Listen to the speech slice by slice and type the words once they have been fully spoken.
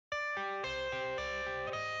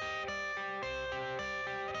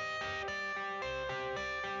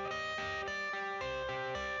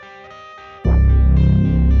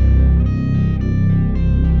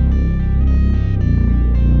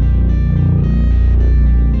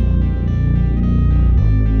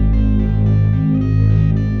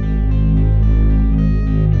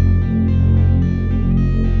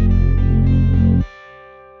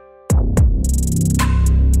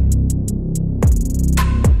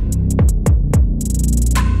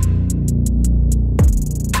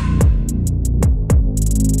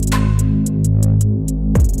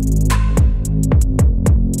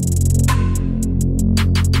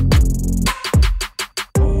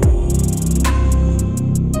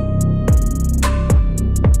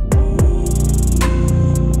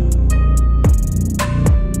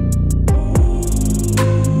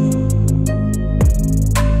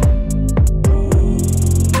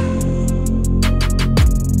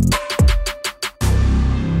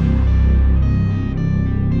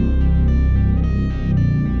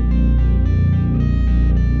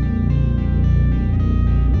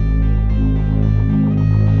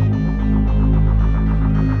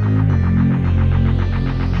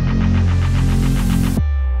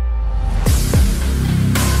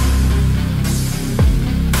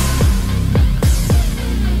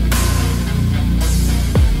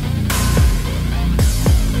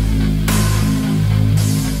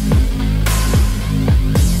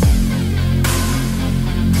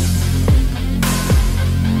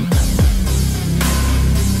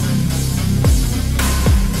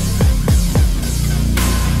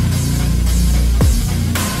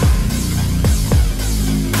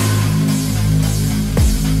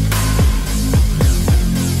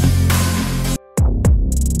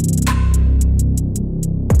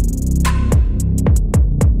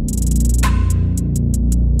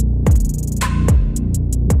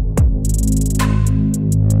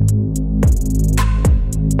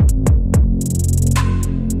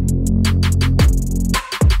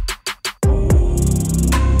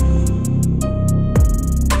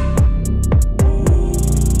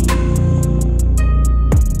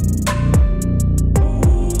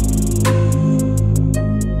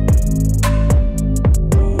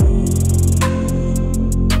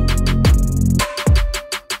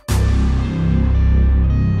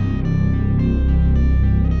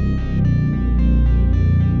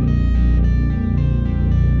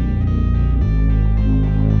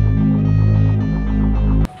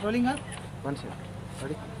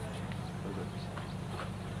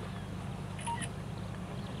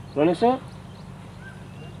Producer,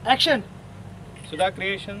 Action! Sudha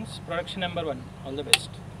Creations, production number 1. All the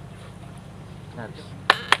best. thanks.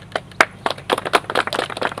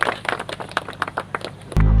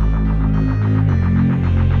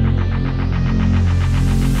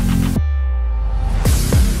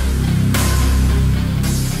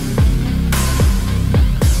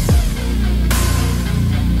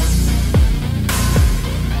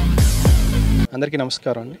 అందరికీ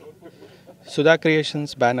నమస్కారం అండి. Sudha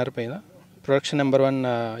creations banner పైన ప్రొడక్షన్ నెంబర్ 1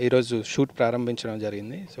 ఈరోజు షూట్ ప్రారంభించడం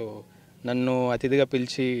జరిగింది. సో నన్ను అతిథిగా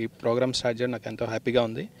పిలిచి ప్రోగ్రామ్ స్టార్ట్ చేయడం నాకు ఎంతో హ్యాపీగా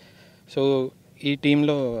ఉంది. సో ఈ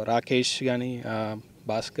టీంలో రాకేష్ కానీ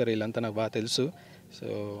భాస్కర్ వీళ్ళంతా నాకు బాగా తెలుసు. సో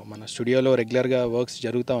మన స్టూడియోలో రెగ్యులర్గా వర్క్స్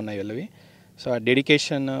జరుగుతూ ఉన్నాయి వీళ్ళవి. సో ఆ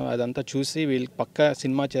డెడికేషన్ అదంతా చూసి వీళ్ళు పక్కా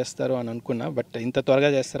సినిమా చేస్తారు అని అనుకున్నా, బట్ ఇంత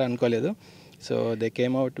త్వరగా చేస్తారని అనుకోలేదు. So they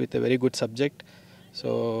came out with a very good subject. So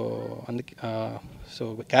అందుకే సో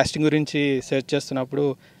కాస్టింగ్ గురించి సెర్చ్ చేస్తున్నప్పుడు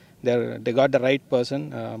they got the right person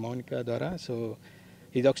Mounika ద్వారా. సో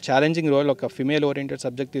ఇది ఒక ఛాలెంజింగ్ రోల్, ఒక ఫిమేల్ ఓరియంటెడ్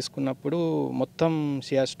సబ్జెక్ట్ తీసుకున్నప్పుడు మొత్తం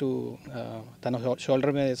షీ హాస్ టు తన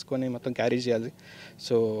షోల్డర్ మీద వేసుకొని మొత్తం క్యారీ చేయాలి.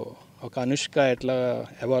 సో ఒక అనుష్క ఎట్లా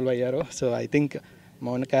ఎవాల్వ్ అయ్యారో, so I think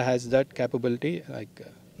Mounika has that capability. Like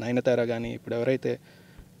Nayanthara కానీ ఇప్పుడు ఎవరైతే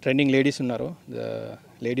ట్రెండింగ్ లేడీస్ ఉన్నారో, ద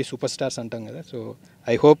లేడీ సూపర్ స్టార్స్ అంటాం కదా. So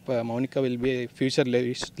I hope Mounika will be future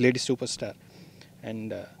lady super star.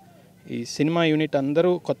 And ఈ సినిమా యూనిట్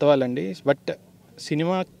అందరూ కొత్త వాళ్ళండి, బట్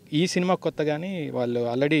ఈ సినిమా కొత్త కానీ వాళ్ళు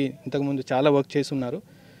ఆల్రెడీ ఇంతకుముందు చాలా వర్క్ చేసి ఉన్నారు.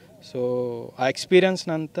 సో ఆ ఎక్స్పీరియన్స్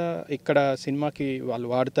అంతా ఇక్కడ సినిమాకి వాళ్ళు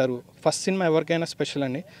వాడతారు. ఫస్ట్ సినిమా ఎవరికైనా స్పెషల్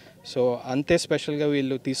అండి. సో అంతే స్పెషల్గా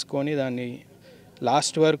వీళ్ళు తీసుకొని దాన్ని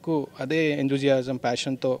లాస్ట్ వరకు అదే ఎంతూజియాజం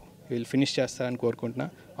ప్యాషన్తో వీళ్ళు ఫినిష్ చేస్తారని కోరుకుంటున్నా.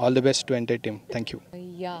 All the best to entire team. Thank you.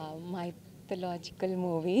 Mythological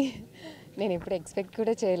movie నేను ఎప్పుడు ఎక్స్పెక్ట్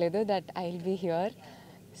కూడా చేయలేదు that I will be here.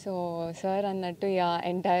 So sir అన్నట్టు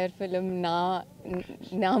ఎంటైర్ ఫిలిం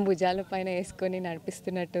నా భుజాల పైన వేసుకొని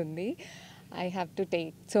నడిపిస్తున్నట్టుంది. I have to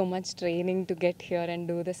take so much training to get here and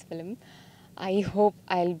do this film. I hope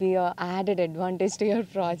I will be added advantage to your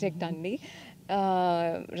project అండి.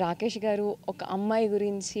 రాకేష్ గారు ఒక అమ్మాయి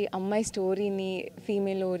గురించి, అమ్మాయి స్టోరీని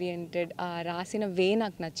ఫీమేల్ ఓరియంటెడ్ రాసిన వే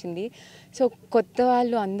నాకు నచ్చింది. సో కొత్త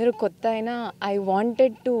వాళ్ళు అందరూ కొత్త అయినా I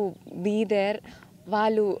wanted to be there.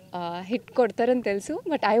 వాళ్ళు హిట్ కొడతారని తెలుసు,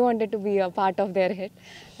 but I wanted to be a part of their hit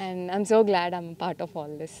and I'm so glad I'm part of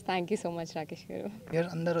all this. Thank you so much Rakesh గారు.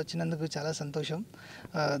 అందరూ వచ్చినందుకు చాలా సంతోషం.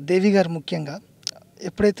 దేవి గారు ముఖ్యంగా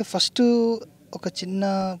ఎప్పుడైతే ఫస్ట్ ఒక చిన్న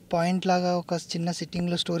పాయింట్ లాగా ఒక చిన్న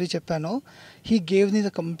సిట్టింగ్లో స్టోరీ చెప్పానో, హీ గేవ్ ని ద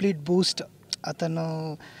కంప్లీట్ బూస్ట్. అతను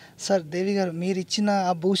సార్ దేవి గారు మీరు ఇచ్చిన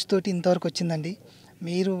ఆ బూస్ట్ తోటి ఇంతవరకు వచ్చిందండి.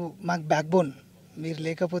 మీరు మాకు బ్యాక్ బోన్. మీరు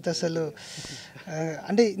లేకపోతే అసలు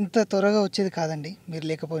అంటే ఇంత త్వరగా వచ్చేది కాదండి. మీరు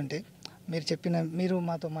లేకపోతే మీరు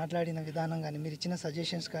మాతో మాట్లాడిన విధానం కానీ, మీరు ఇచ్చిన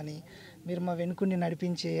సజెషన్స్ కానీ, మీరు మా వెనుకుండి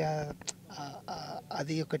నడిపించే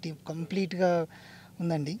అది ఒకటి కంప్లీట్గా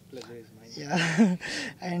ఉందండి.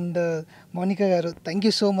 అండ్ మౌనిక గారు థ్యాంక్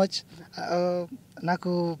యూ సో మచ్.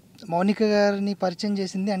 నాకు మౌనిక గారిని పరిచయం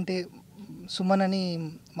చేసింది అంటే సుమన్ అని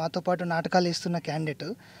మాతో పాటు నాటకాలు వేస్తున్న క్యాండిడేట్.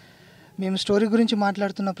 మేము స్టోరీ గురించి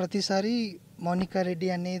మాట్లాడుతున్న ప్రతిసారి మౌనికా రెడ్డి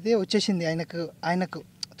అనేది వచ్చేసింది ఆయనకు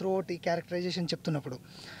త్రూఅవుట్ ఈ క్యారెక్టరైజేషన్ చెప్తున్నప్పుడు.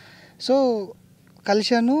 సో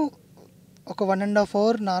కలిశాను. ఒక 1.5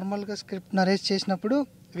 hour నార్మల్గా స్క్రిప్ట్ నరేట్ చేసినప్పుడు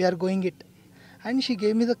we are going it and she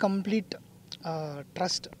gave me the complete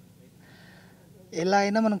trust. ఎలా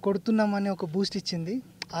అయినా మనం కొడుతున్నామని ఒక బూస్ట్ ఇచ్చింది.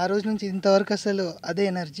 ఆ రోజు నుంచి ఇంతవరకు అసలు అదే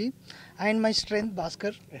energy. And my strength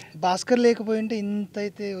Bhaskar లేకపోయింటే ఇంత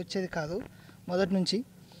అయితే వచ్చేది కాదు. మొదటి నుంచి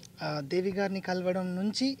దేవి గారిని కలవడం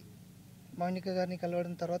నుంచి మౌనిక గారిని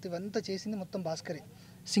కలవడం తర్వాత ఇవంతా చేసింది మొత్తం భాస్కరే,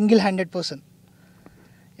 single handed person.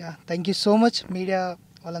 Thank you so much media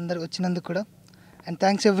వాళ్ళందరూ వచ్చినందుకు కూడా. And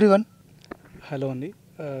thanks everyone. హలో అండి,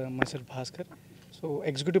 my self Bhaskar. So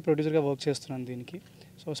executive ప్రొడ్యూసర్గా వర్క్ చేస్తున్నాను దీనికి.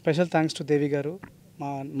 సో స్పెషల్ థ్యాంక్స్ టు దేవి గారు.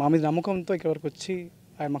 మా మీద నమ్మకంతో ఇక్కడ వరకు వచ్చి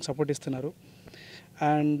ఆయన మాకు సపోర్ట్ ఇస్తున్నారు.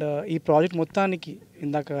 అండ్ ఈ ప్రాజెక్ట్ మొత్తానికి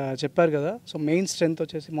ఇందాక చెప్పారు కదా, సో మెయిన్ స్ట్రెంత్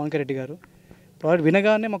వచ్చేసి మౌనికా రెడ్డి గారు. ప్రాజెక్ట్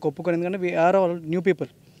వినగానే మాకు ఒప్పుకొని, ఎందుకంటే we are all new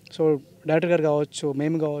people. So director గారు కావచ్చు,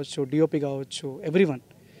 మేము కావచ్చు, డిఓపి కావచ్చు, ఎవ్రీవన్.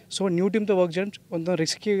 సో న్యూ టీమ్తో వర్క్ చేయడం కొంచెం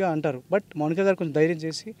రిస్కీగా అంటారు, బట్ మౌనికా గారు కొంచెం ధైర్యం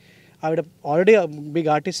చేసి, ఆవిడ already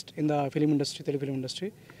big artist in the film industry, Telugu film industry.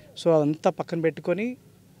 So అదంతా పక్కన పెట్టుకొని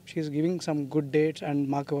she is giving some good dates and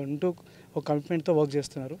మాకు అంటూ ఒక కమిట్మెంట్తో వర్క్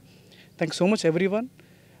చేస్తున్నారు. Thank you so much everyone.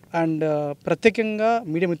 And ప్రత్యేకంగా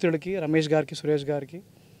మీడియా మిత్రులకి, రమేష్ గారికి, సురేష్ గారికి,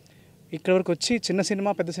 ఇక్కడ వరకు వచ్చి చిన్న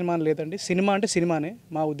సినిమా పెద్ద సినిమా అని లేదండి, సినిమా అంటే సినిమానే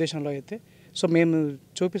మా ఉద్దేశంలో అయితే. సో మేము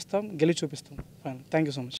చూపిస్తాం, గెలిచి చూపిస్తాం. Thank you so much.